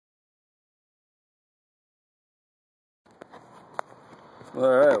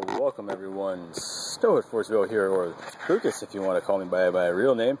Alright, welcome everyone. Snow at Forceville here, or Lucas if you want to call me by a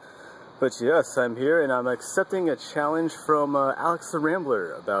real name. But yes, I'm here and I'm accepting a challenge from Alex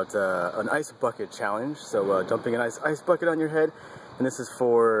TheRambler about an ice bucket challenge. So dumping an ice bucket on your head, and this is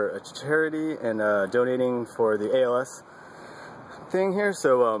for a charity and donating for the ALS thing here.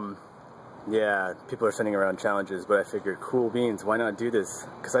 So yeah, people are sending around challenges, but I figured, cool beans, why not do this?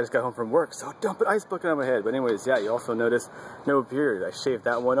 Because I just got home from work, so I'll dump an ice bucket on my head. But anyways, yeah, you also notice no beard. I shaved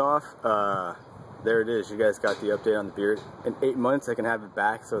that one off. There it is. You guys got the update on the beard. In 8 months, I can have it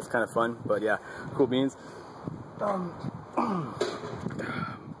back, so it's kind of fun. But yeah, cool beans.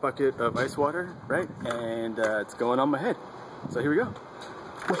 Bucket of ice water, right? And it's going on my head. So here we go.